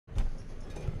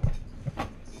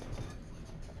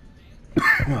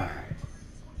We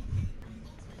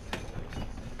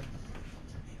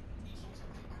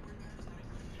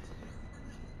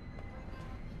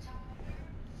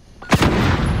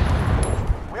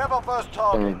have our first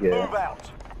target. Move out.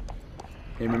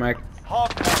 Hear me, Mike? Hard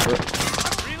point.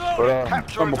 Reload.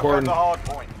 Capture and defend the hard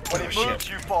point. When it moves,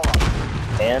 you follow.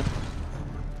 And?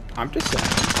 I'm just saying.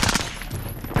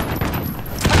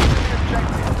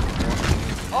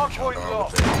 Hard point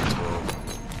lost.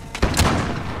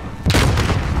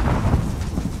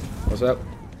 What's up?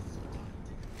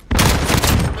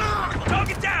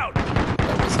 Target down.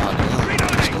 That was not good.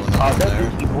 What's going on That there?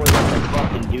 Dookie boy got the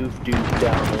fucking doof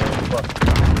down there. Fuck.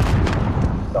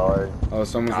 Sorry. Oh,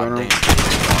 someone's God running. damn.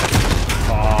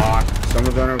 Fuck.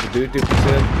 Someone's running with the dude, you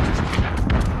said?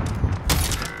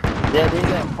 Yeah, they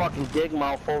got a fucking dig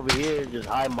mouth over here, just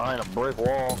hiding behind a brick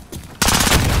wall.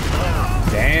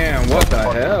 Damn, what the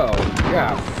hell?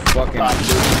 Yeah, fucking.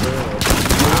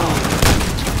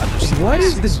 What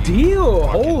is the deal?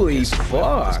 Holy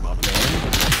fuck.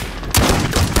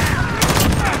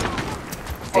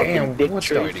 Damn, what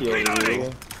the?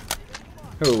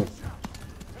 Who?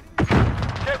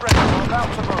 Get ready, we're about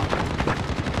to move.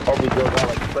 Probably goes out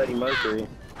like Freddie Mercury.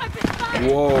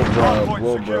 Whoa, bro.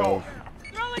 Whoa, bro.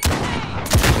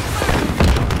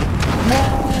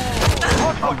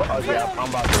 I'm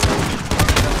about to.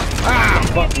 Ah,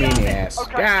 fuck me in the ass.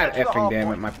 God effing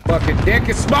damn it, my fucking dick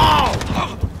is small!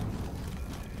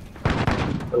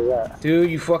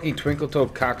 Dude, you fucking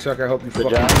twinkle-toed cocksucker, I hope you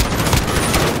fucking...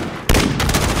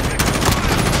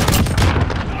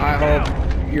 I hope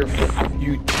you're...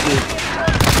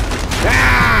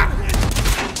 Ah!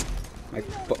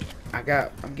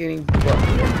 I'm getting...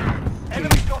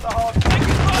 Enemy's got the hard point.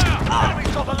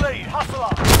 Enemy's got the lead. Hustle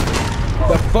up.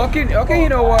 The fucking... Okay, you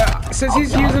know what? Since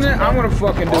he's using it, I'm gonna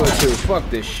fucking do it too. Fuck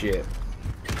this shit.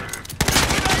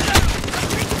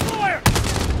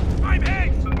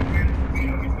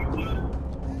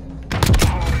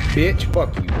 Bitch,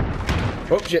 fuck you.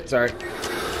 Oh shit, sorry.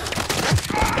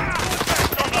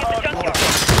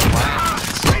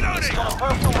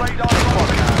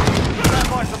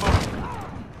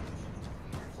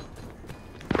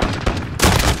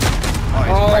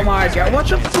 Oh my god, what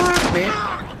the fuck, man?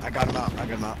 I got him out. I got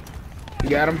him out. You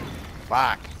got him?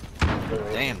 Fuck.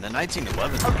 Damn, the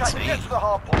 1911 is Okay, insane. get to the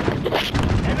hard point.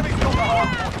 Enemy's got the hard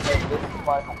point.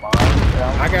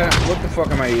 I got it. What the fuck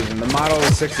am I using? The model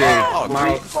is 68. Oh,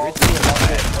 Model.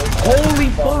 great. Holy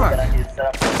fuck!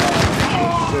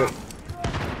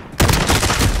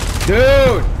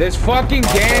 Dude, this fucking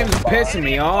game is pissing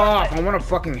me off. I want to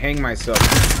fucking hang myself.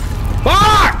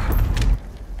 Fuck!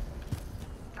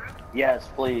 Yes,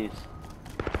 please.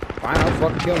 Fine, I'll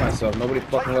fucking kill myself. Nobody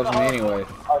fucking loves me anyway.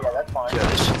 Oh yeah, that's fine. Yeah,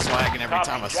 this shit's lagging every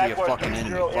time I see a fucking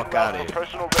enemy. Fuck out of here.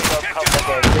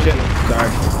 Shit,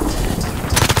 sorry.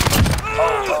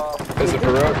 Is it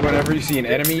for real? Whenever you see an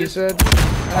enemy, you said?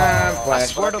 Ah, I flash.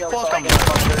 swear to fuck I'm lagging.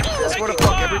 I swear to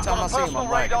fuck every time I see him I'm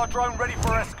lagging. Radar drone ready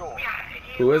for escort.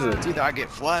 Who is it? It's either I get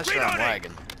flashed or I'm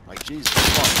lagging. Like, Jesus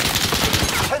fuck.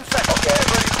 10 seconds. Get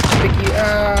ready. Sticky,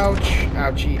 ouch.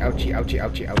 Ouchie, ouchie, ouchie,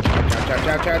 ouchie, ouchie, ouch, ouch, ouch,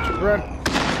 ouch, ouch, run.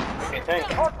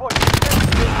 Hard point.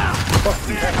 Fuck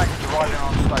you. Right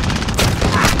on station.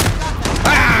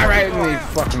 Ah, right in the,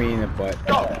 fuck me in the butt.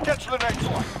 Go, get to the next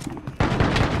one.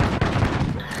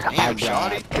 Damn,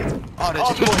 shoddy. Oh,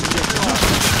 that's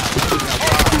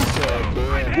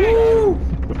Woo!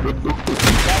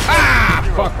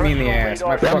 Ah, fuck me in the ass.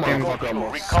 My fucking...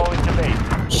 Recalling to me.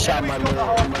 Shot my little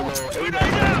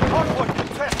Hard point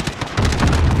contested.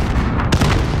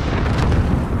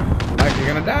 Like you're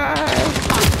gonna die.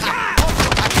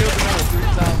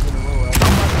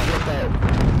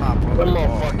 That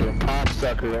motherfucking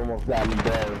cocksucker almost got me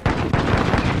dead.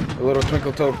 A little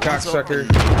twinkle-toed cocksucker.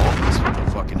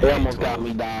 They almost got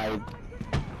me died.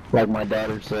 Like my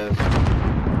daughter says.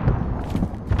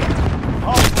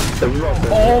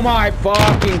 Oh my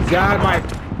fucking god, my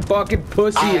fucking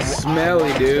pussy is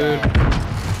smelly, dude.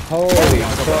 Holy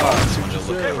fuck.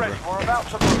 Get ready, we're about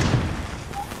to move.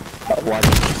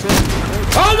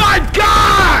 Oh my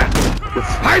god!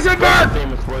 Heisenberg!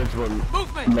 Famous words when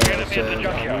man says,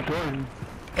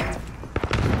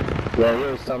 yeah,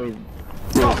 he was telling me.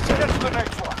 Go, get to the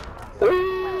next one.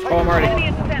 Oh, I'm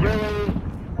already. Really?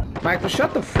 Michael,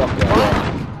 shut the fuck up.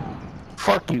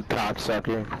 Fuck you,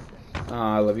 cocksucker. Oh,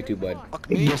 I love you too, bud.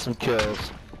 Get some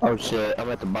kills. Oh shit, I'm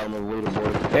at the bottom of the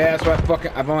leaderboard. Yeah, that's why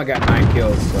I've only got 9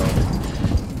 kills, so.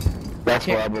 That's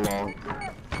where I belong.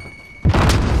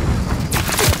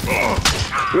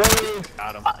 Really?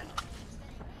 Got him.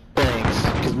 Thanks,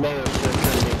 because Mayo should have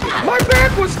turned me. My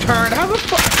back was turned. How the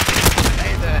fuck?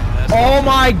 Hey, that's Oh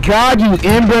my god, you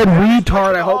inbred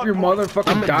retard. I hope your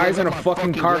motherfucker dies in a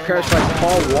fucking car crash like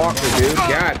Paul Walker, dude.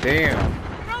 God damn.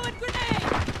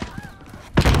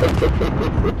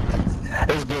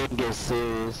 This game gets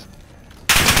serious.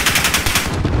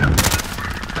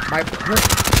 My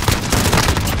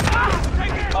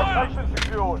Location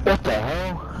secured. What the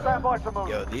hell? Stand by to move.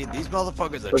 Yo, these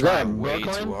motherfuckers are Was that trying way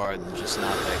Brooklyn? too hard and just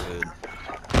not that good.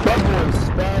 That boy's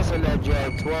spazzing that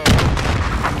Jag 12.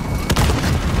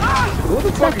 Who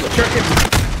the fuck is checking?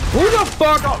 Who the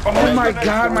fuck? Oh my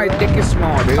god, my dick is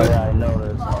small, dude. Oh yeah, I know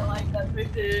this.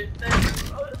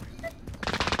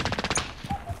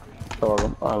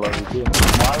 Oh, I love you too.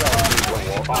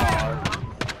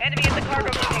 Enemy in the cargo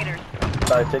containers.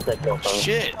 Sorry, take that kill from me.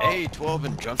 Shit, A12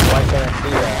 and junk. Why can't I see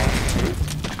that?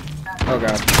 Oh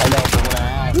god. I know, but when I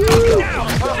ask,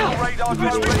 Personal radar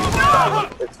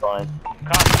transmitting. it's fine.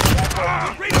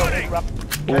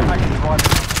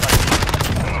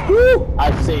 Woo! I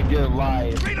saved your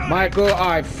life. Michael,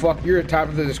 I fuck, you're at top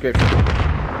of the description.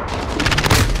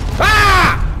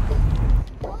 Ah!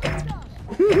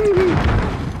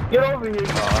 Get over here.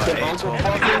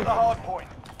 The hard point.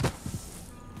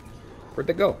 Where'd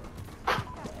they go?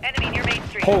 Enemy near Main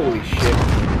Street. Holy shit.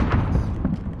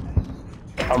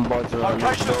 I'm bunching on this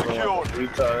Location building. secured.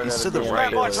 Retard. He's to the Stand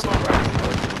right. by to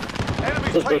move.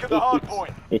 Enemy's taken the hard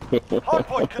point. Hard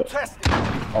point contested.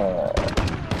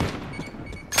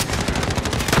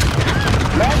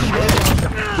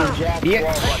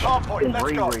 Yeah. Hard point,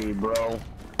 let's go. Riri, bro.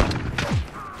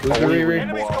 Who's the Riri?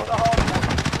 Enemy's got the hard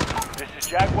point. This is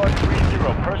Jaguar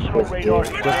 3-0. Personal radar.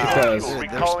 Just because. They're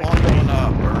spawning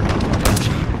on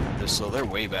burn. So they're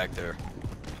way back there.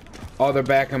 Oh, they're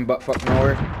back in butt fuck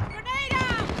nowhere.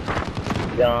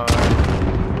 John.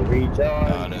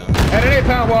 Retard. No. At an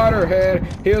 8-pound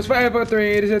waterhead, he was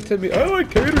 5'3", he said to me, I like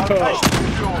tater tots. Location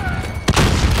secured.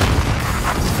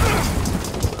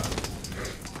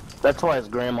 That's why his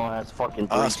grandma has fucking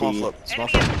 3 Small teeth. flip. Small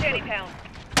Enemy flip. at the Jetty Pound.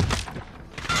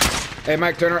 Hey,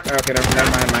 Mike, turn around. Okay,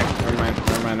 never mind, Mike.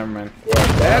 Never mind.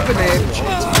 That's a name.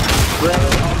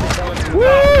 Woo!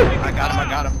 I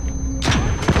got him.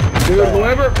 Dude,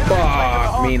 whoever.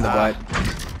 Fuck me in the butt.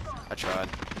 I tried.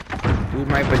 Dude,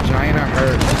 my vagina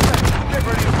hurts. Get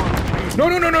ready to move.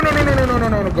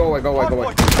 No. Go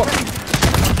away. Fuck.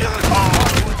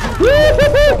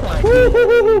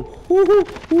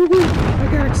 I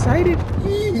got excited.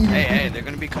 Hey, they're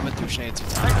gonna be coming through Shades. Take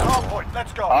the hard point,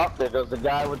 let's go. Oh, there goes the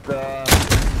guy with the...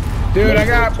 Dude, I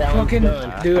got fucking...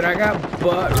 Dude, I got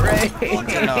butt raised.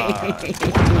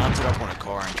 Mounted up on a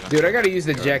car and Dude, I gotta use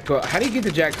the Jack 12. How do you get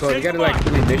the Jack 12? You gotta like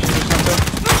do missions or something?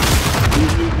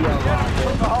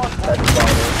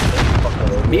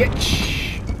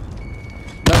 Bitch!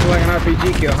 Nothing like an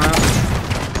RPG kill, huh?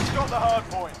 Got the hard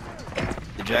point.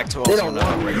 the Jack 12's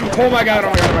on regular. Oh my god,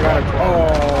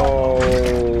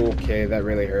 Oh, okay, that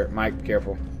really hurt. Mike,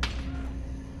 careful.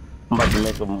 I'm about to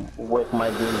make him whip my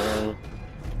demon.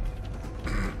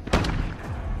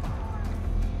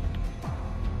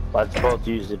 I'm supposed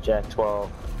to use the Jack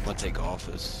 12. I'm gonna take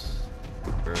office.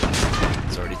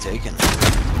 It's already taken.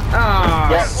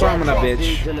 Ah, son of a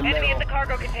bitch. Enemy at the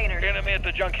cargo container. Enemy at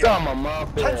the junkyard. Some of my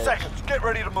 10 seconds. Get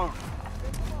ready to move.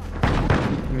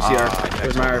 Let me see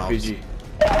where's my RPG?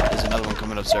 There's another one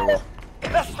coming up stairwell.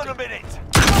 Less than a minute.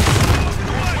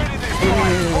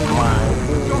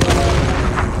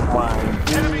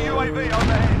 Enemy UAV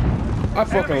overhead. I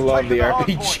fucking love the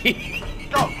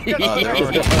RPG. Go. Get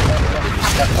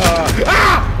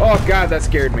Oh god, that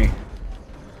scared me.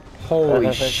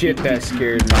 Holy shit, that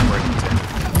scared me.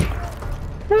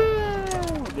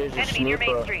 Enemy near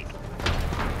Main Street.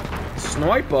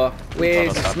 Sniper?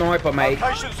 Where's the sniper, mate?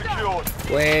 Location secured.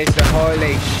 Where's the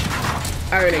holy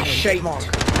shit?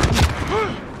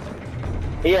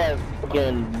 He has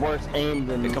fucking worse aim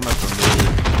than They're coming from me.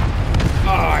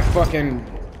 Oh, I fucking...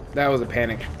 That was a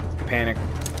panic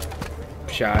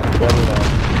shot.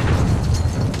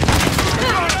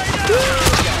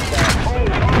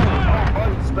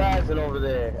 spazzing over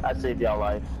there. I saved y'all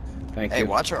life. Thank Hey, you.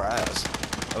 watch our ass.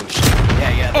 Oh shit.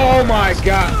 Yeah. Oh my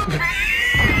god.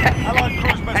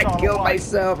 I I killed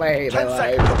myself. I hate my 10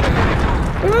 life.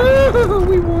 seconds. Ooh,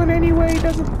 we won anyway. It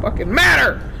doesn't fucking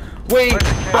matter. Wait.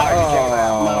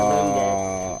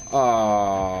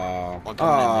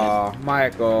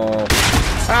 Michael.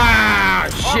 Ah,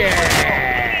 shit.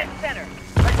 Center.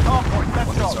 Take the hard point. Let's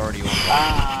It's go. already on.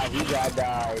 He got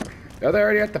died. Oh, they're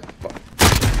already at the.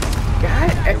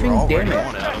 God effing damn Already it.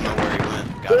 on it. I don't know where he went.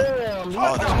 Got it. Damn,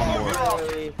 Oh, there's one more.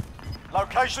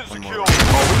 Location One secured.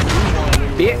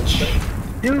 Bitch.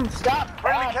 Dude, stop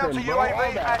Friendly clapping, counter bro. UAV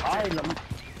All that active. item.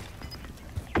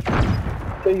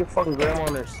 Kill your fucking grandma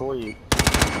in her sleep.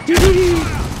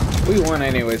 We won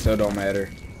anyway, so it don't matter.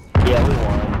 Yeah, we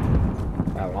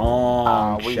won. A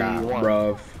long we shot, won.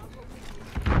 bruv.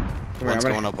 Come One's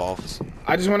here, going up office.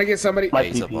 I just want to get somebody. My Yeah,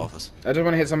 he's up PP. office. I just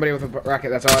want to hit somebody with a rocket.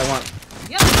 That's all I want.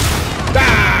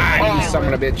 Die, you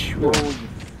son of a bitch.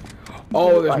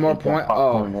 Oh, there's more point.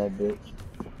 Oh,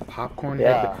 popcorn.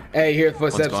 Yeah. Hey, here's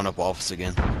One's footsteps. going up office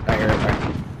again. I hear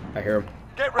him. I hear him.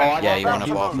 Get Oh, I ready. Yeah, he got went up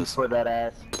you office. for that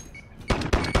ass.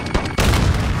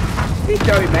 He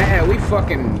tell me, man, we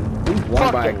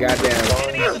won by a goddamn.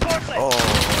 Enemy at the forklift. Oh,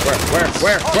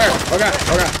 Where? Oh god.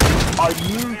 Are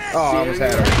you Oh, I almost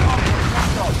had him.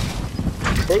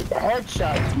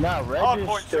 Headshots not Hardpoint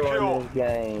register in secure. this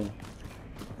game.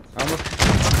 Almost.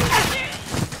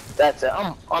 That's it.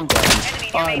 I'm done.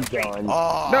 Enemy near I'm Main Street. done.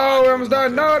 oh. No, we're almost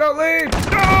done. No, don't leave.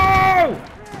 No!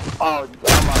 Oh,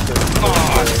 I'm out there.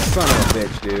 Oh, son of a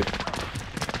bitch,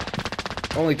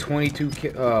 dude. Only 22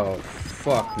 kills. Oh,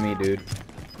 fuck me, dude.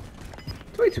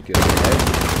 22 kills,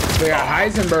 right? We got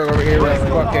Heisenberg over here with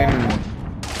fucking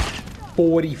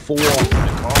 44.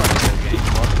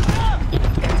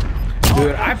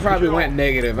 Dude, I probably went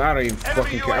negative. I don't even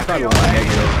fucking care. I probably went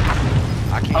negative.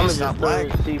 I I'm can't gonna stop just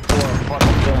lagging. C4 and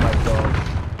fucking kill myself.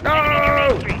 No!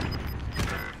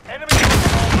 Enemy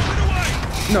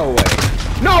No way.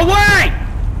 No way!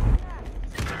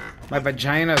 My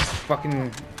vagina's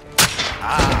fucking.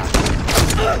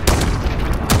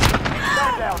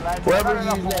 Whoever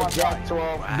using that Jack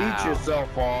 12, beat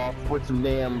yourself off with some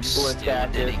damn bullet Still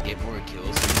tactics. didn't get more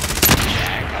kills.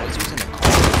 I was using a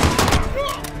car.